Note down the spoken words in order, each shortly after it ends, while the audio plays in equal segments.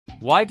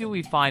Why do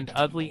we find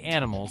ugly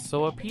animals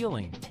so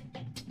appealing?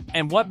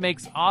 And what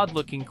makes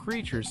odd-looking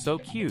creatures so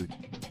cute?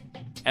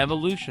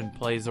 Evolution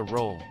plays a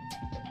role.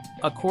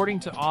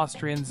 According to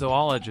Austrian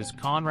zoologist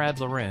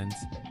Konrad Lorenz,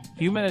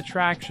 human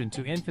attraction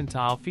to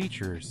infantile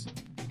features,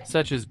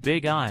 such as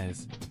big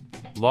eyes,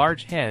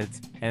 large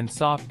heads, and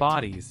soft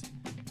bodies,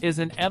 is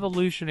an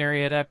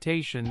evolutionary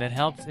adaptation that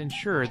helps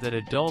ensure that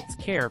adults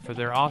care for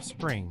their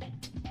offspring,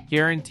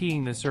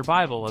 guaranteeing the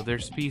survival of their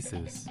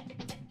species.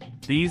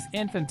 These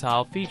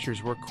infantile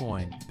features were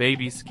coined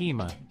baby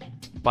schema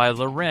by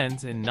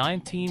Lorenz in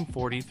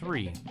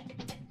 1943.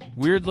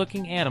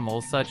 Weird-looking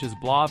animals such as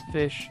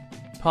blobfish,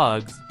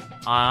 pugs,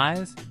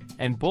 eyes,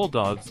 and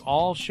bulldogs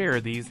all share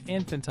these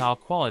infantile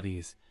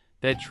qualities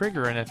that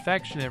trigger an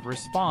affectionate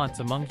response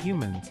among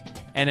humans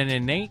and an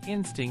innate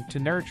instinct to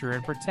nurture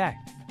and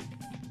protect.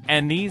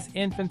 And these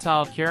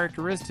infantile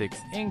characteristics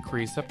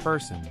increase a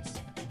person's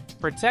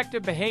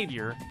protective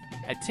behavior,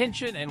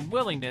 attention, and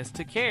willingness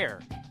to care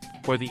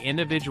for the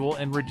individual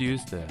and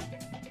reduce the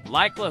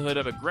likelihood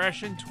of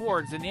aggression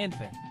towards an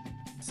infant,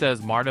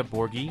 says Marta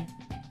Borghi,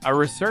 a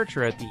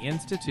researcher at the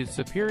Institute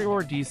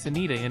Superiore di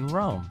Sanità in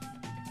Rome,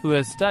 who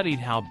has studied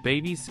how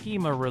baby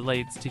schema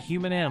relates to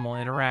human-animal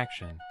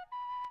interaction.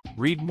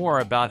 Read more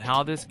about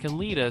how this can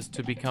lead us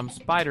to become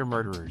spider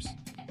murderers.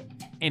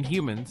 In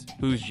humans,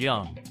 whose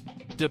young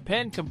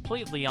depend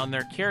completely on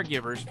their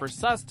caregivers for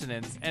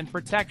sustenance and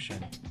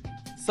protection,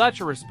 such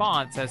a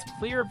response has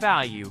clear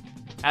value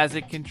as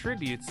it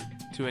contributes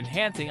to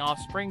enhancing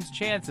offspring's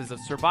chances of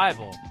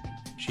survival,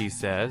 she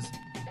says.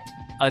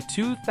 A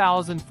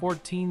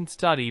 2014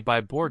 study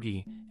by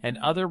Borghi and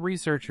other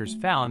researchers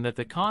found that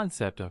the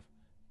concept of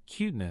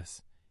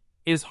cuteness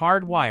is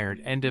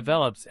hardwired and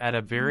develops at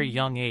a very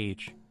young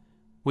age,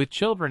 with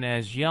children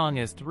as young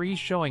as 3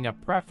 showing a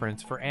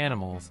preference for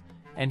animals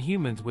and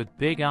humans with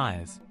big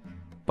eyes,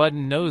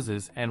 button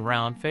noses, and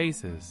round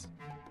faces.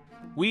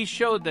 We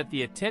showed that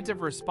the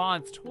attentive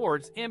response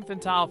towards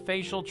infantile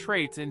facial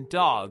traits in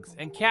dogs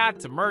and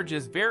cats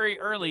emerges very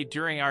early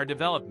during our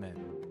development,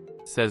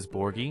 says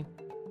Borghi.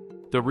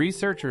 The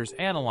researchers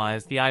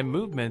analyzed the eye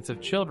movements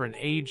of children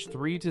aged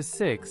 3 to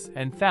 6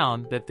 and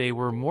found that they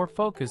were more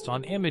focused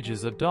on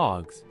images of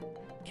dogs,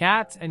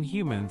 cats, and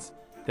humans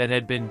that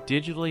had been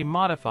digitally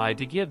modified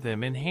to give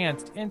them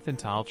enhanced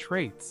infantile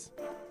traits.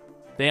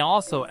 They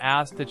also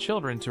asked the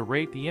children to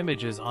rate the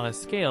images on a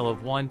scale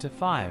of 1 to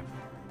 5,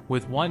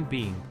 with 1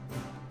 being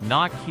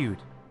not cute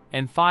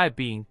and 5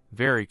 being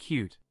very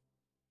cute.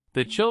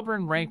 The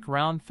children ranked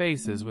round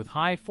faces with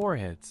high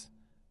foreheads,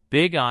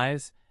 big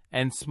eyes,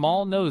 and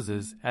small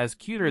noses as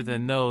cuter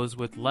than those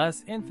with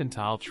less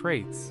infantile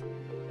traits.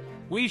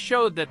 We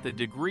showed that the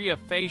degree of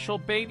facial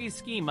baby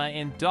schema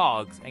in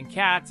dogs and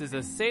cats is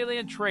a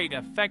salient trait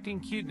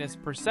affecting cuteness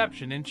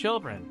perception in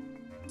children,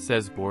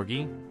 says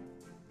Borghi.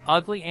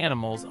 Ugly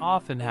animals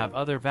often have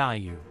other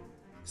value.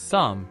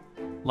 Some,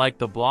 like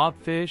the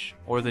blobfish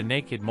or the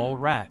naked mole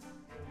rat,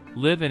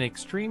 live in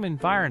extreme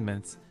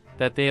environments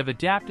that they have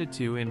adapted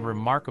to in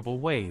remarkable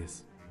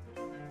ways.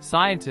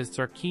 Scientists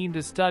are keen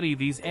to study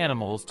these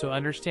animals to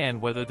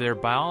understand whether their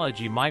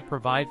biology might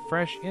provide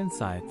fresh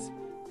insights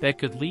that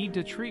could lead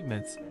to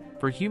treatments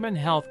for human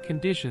health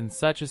conditions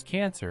such as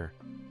cancer,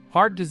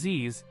 heart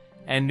disease,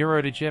 and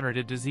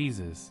neurodegenerative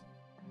diseases.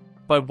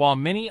 But while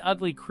many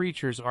ugly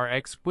creatures are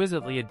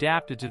exquisitely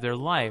adapted to their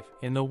life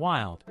in the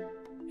wild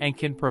and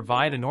can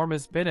provide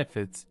enormous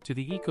benefits to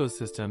the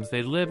ecosystems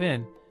they live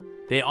in,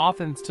 they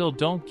often still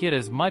don't get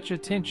as much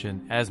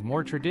attention as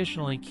more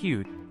traditionally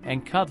cute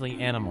and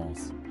cuddly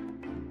animals.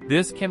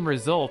 This can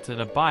result in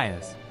a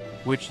bias,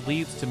 which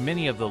leads to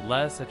many of the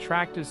less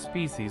attractive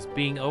species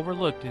being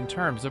overlooked in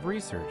terms of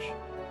research.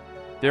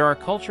 There are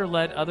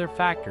culture-led other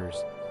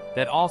factors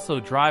that also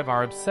drive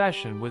our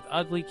obsession with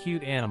ugly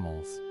cute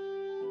animals.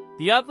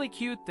 The ugly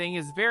cute thing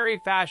is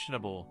very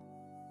fashionable,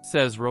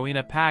 says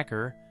Rowena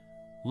Packer,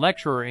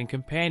 lecturer in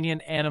companion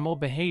animal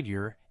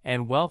behavior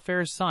and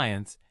welfare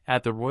science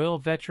at the Royal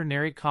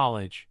Veterinary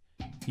College,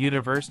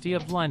 University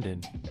of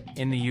London,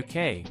 in the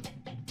UK.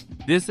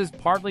 This is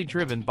partly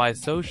driven by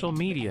social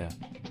media,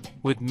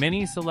 with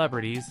many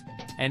celebrities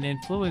and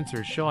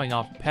influencers showing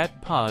off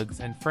pet pugs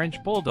and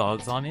French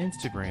bulldogs on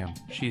Instagram,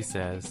 she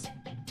says.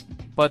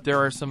 But there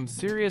are some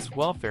serious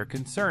welfare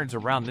concerns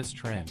around this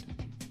trend.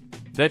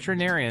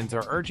 Veterinarians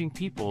are urging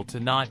people to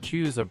not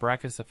choose a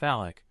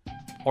brachycephalic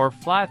or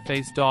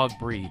flat-faced dog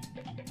breed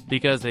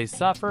because they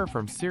suffer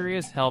from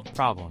serious health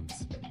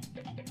problems.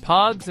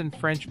 Pugs and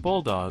French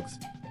bulldogs,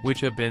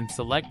 which have been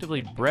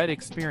selectively bred,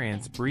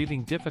 experience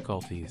breathing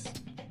difficulties,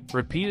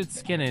 repeated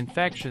skin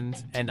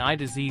infections, and eye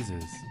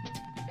diseases.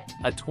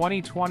 A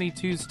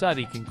 2022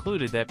 study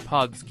concluded that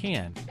pugs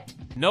can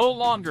no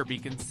longer be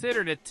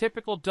considered a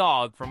typical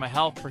dog from a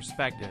health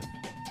perspective,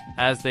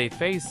 as they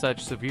face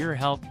such severe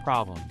health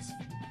problems.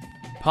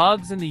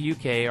 Pugs in the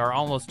UK are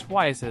almost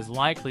twice as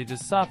likely to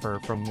suffer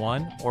from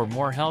 1 or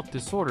more health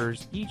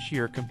disorders each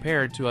year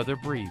compared to other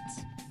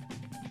breeds.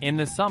 In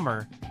the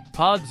summer,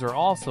 pugs are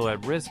also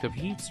at risk of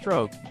heat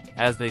stroke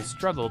as they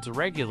struggle to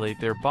regulate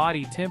their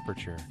body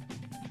temperature.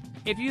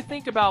 If you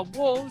think about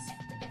wolves,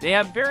 they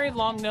have very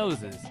long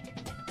noses,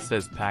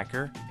 says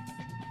Packer.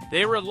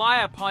 They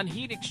rely upon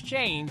heat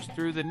exchange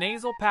through the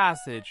nasal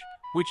passage,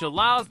 which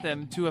allows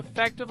them to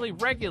effectively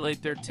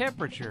regulate their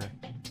temperature.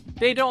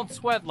 They don't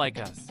sweat like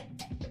us.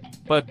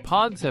 But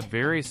pugs have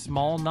very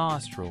small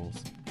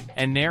nostrils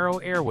and narrow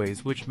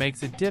airways, which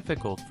makes it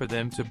difficult for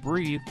them to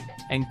breathe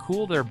and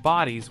cool their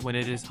bodies when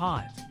it is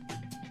hot.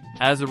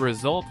 As a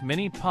result,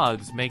 many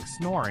pugs make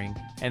snoring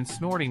and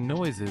snorting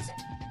noises,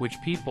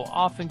 which people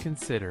often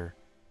consider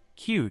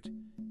cute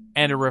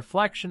and a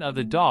reflection of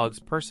the dog's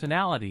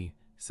personality,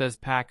 says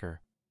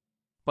Packer.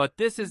 But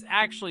this is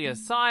actually a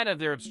sign of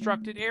their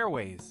obstructed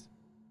airways.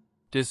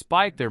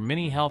 Despite their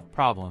many health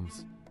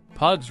problems,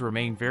 pugs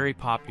remain very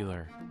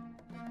popular.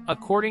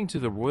 According to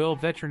the Royal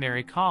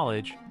Veterinary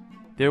College,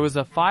 there was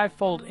a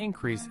 5-fold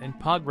increase in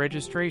pug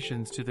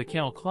registrations to the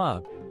Kennel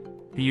Club,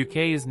 the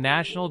UK's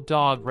national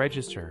dog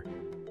register,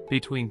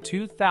 between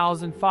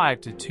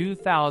 2005 to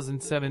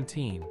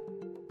 2017.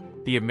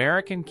 The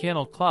American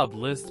Kennel Club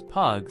lists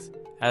pugs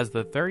as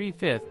the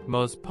 35th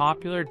most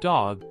popular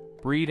dog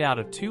breed out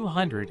of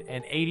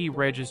 280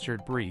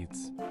 registered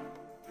breeds.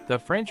 The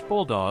French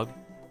bulldog,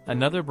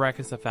 another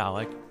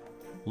brachycephalic,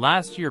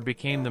 last year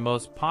became the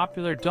most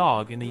popular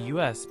dog in the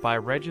US by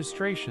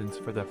registrations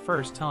for the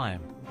first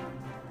time.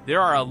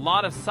 There are a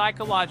lot of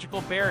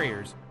psychological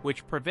barriers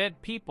which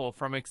prevent people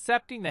from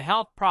accepting the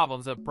health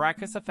problems of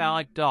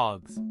brachycephalic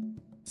dogs,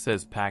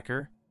 says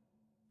Packer.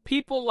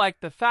 People like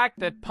the fact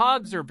that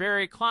pugs are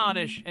very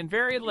clownish and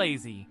very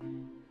lazy,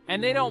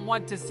 and they don't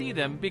want to see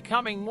them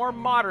becoming more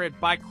moderate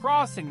by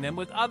crossing them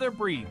with other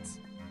breeds.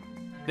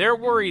 They're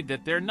worried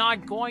that they're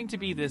not going to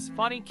be this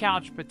funny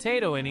couch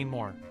potato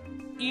anymore,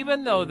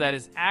 even though that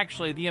is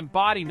actually the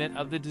embodiment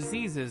of the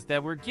diseases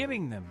that we're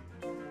giving them.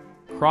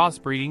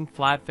 Crossbreeding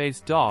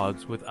flat-faced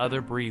dogs with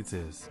other breeds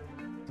is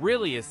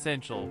really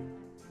essential,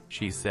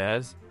 she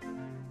says.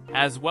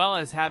 As well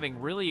as having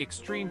really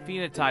extreme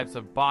phenotypes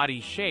of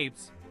body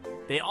shapes,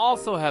 they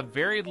also have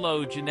very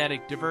low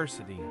genetic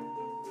diversity.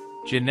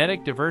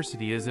 Genetic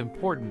diversity is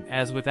important,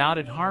 as without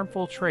it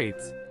harmful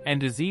traits and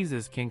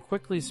diseases can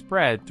quickly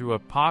spread through a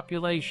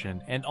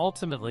population and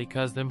ultimately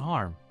cause them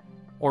harm,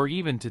 or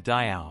even to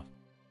die out.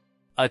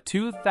 A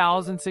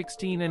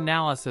 2016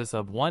 analysis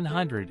of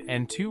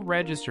 102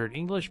 registered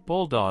English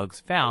bulldogs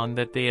found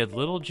that they had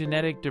little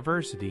genetic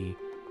diversity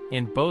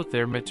in both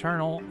their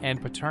maternal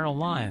and paternal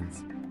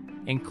lines,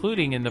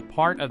 including in the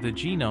part of the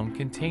genome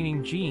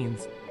containing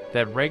genes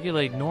that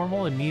regulate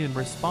normal immune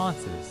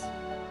responses.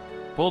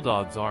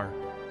 Bulldogs are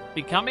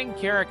becoming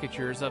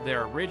caricatures of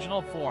their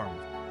original form,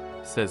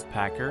 says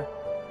Packer.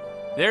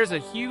 There's a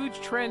huge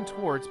trend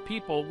towards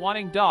people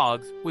wanting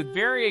dogs with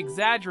very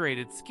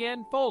exaggerated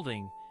skin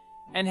folding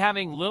and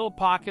having little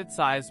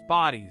pocket-sized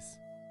bodies.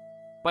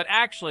 But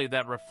actually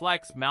that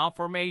reflects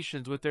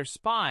malformations with their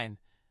spine.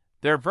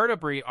 Their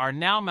vertebrae are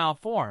now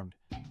malformed,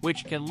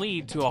 which can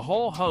lead to a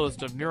whole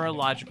host of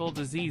neurological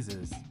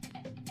diseases.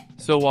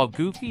 So while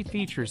goofy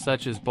features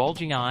such as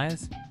bulging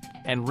eyes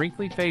and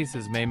wrinkly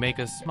faces may make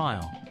us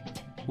smile,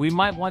 we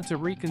might want to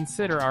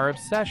reconsider our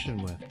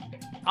obsession with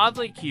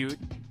oddly cute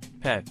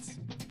pets.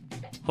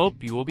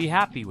 Hope you will be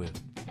happy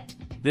with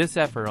this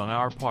effort on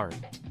our part.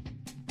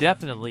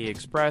 Definitely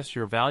express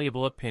your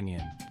valuable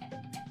opinion.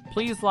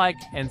 Please like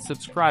and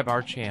subscribe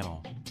our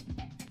channel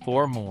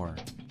for more.